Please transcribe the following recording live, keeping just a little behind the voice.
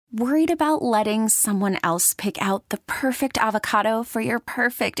Worried about letting someone else pick out the perfect avocado for your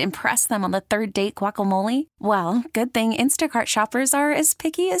perfect impress them on the third date guacamole? Well, good thing Instacart shoppers are as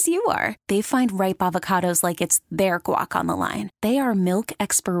picky as you are. They find ripe avocados like it's their guac on the line. They are milk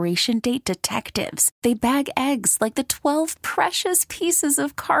expiration date detectives. They bag eggs like the 12 precious pieces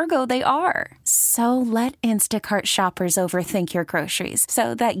of cargo they are. So let Instacart shoppers overthink your groceries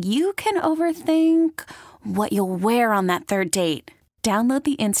so that you can overthink what you'll wear on that third date. Download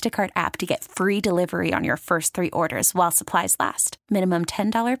the Instacart app to get free delivery on your first 3 orders while supplies last. Minimum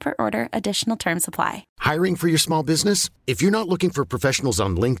 $10 per order. Additional terms apply. Hiring for your small business? If you're not looking for professionals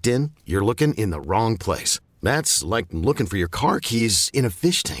on LinkedIn, you're looking in the wrong place. That's like looking for your car keys in a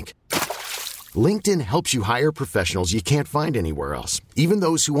fish tank. LinkedIn helps you hire professionals you can't find anywhere else, even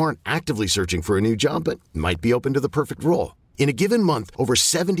those who aren't actively searching for a new job but might be open to the perfect role. In a given month, over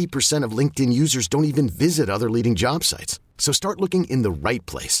 70% of LinkedIn users don't even visit other leading job sites. So start looking in the right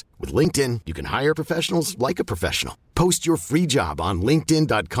place. With LinkedIn, you can hire professionals like a professional. Post your free job on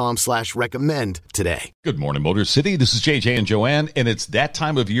linkedin.com/recommend today. Good morning, Motor City. This is JJ and Joanne, and it's that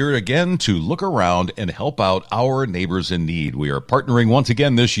time of year again to look around and help out our neighbors in need. We are partnering once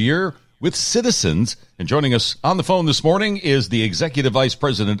again this year with Citizens, and joining us on the phone this morning is the Executive Vice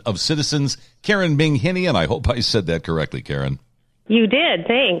President of Citizens, Karen Ming Hinney, and I hope I said that correctly, Karen. You did.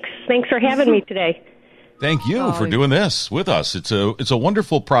 Thanks. Thanks for having me today. Thank you for doing this with us. It's a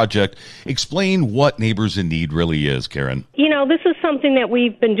wonderful project. Explain what Neighbors in Need really is, Karen. You know, this is something that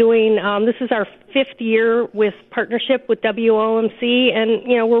we've been doing. This is our 5th year with partnership with WOMC, and,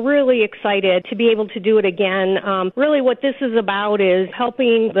 you know, we're really excited to be able to do it again. Really what this is about is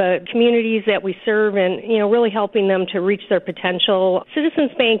helping the communities that we serve and, you know, really helping them to reach their potential.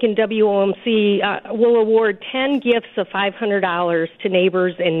 Citizens Bank and WOMC will award 10 gifts of $500 to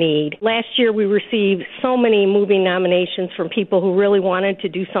neighbors in need. Last year we received so many moving nominations from people who really wanted to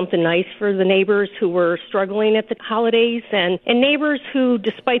do something nice for the neighbors who were struggling at the holidays, and neighbors who,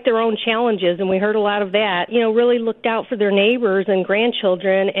 despite their own challenges, and we heard a lot of that, you know, really looked out for their neighbors and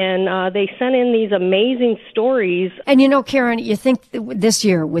grandchildren, and they sent in these amazing stories. And, you know, Karen, you think this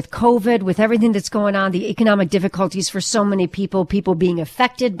year with COVID, with everything that's going on, the economic difficulties for so many people being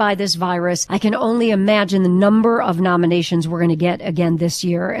affected by this virus, I can only imagine the number of nominations we're going to get again this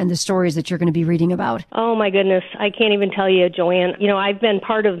year and the stories that you're going to be reading about. Oh, my goodness. I can't even tell you, Joanne. You know, I've been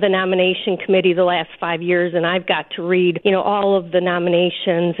part of the nomination committee the last 5 years, and I've got to read, you know, all of the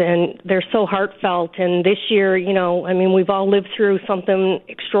nominations, and they're so heartfelt. And this year, you know, I mean, we've all lived through something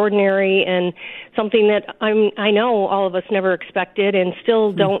extraordinary and something that I know all of us never expected and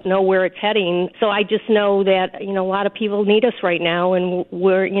still don't know where it's heading. So I just know that, you know, a lot of people need us right now, and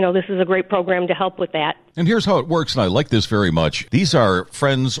we're, you know, this is a great program to help with that. And here's how it works, and I like this very much. These are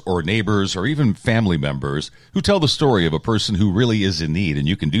friends or neighbors or even family members who tell the story of a person who really is in need, and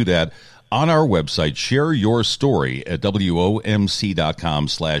you can do that on our website. Share your story at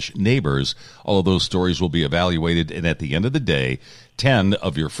WOMC.com/neighbors. All of those stories will be evaluated, and at the end of the day, 10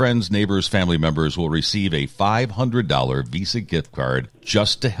 of your friends, neighbors, family members will receive a $500 Visa gift card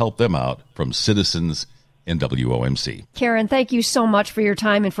just to help them out from Citizens and WOMC. Karen, thank you so much for your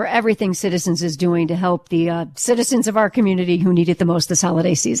time and for everything Citizens is doing to help the citizens of our community who need it the most this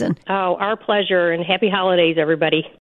holiday season. Oh, our pleasure, and happy holidays, everybody.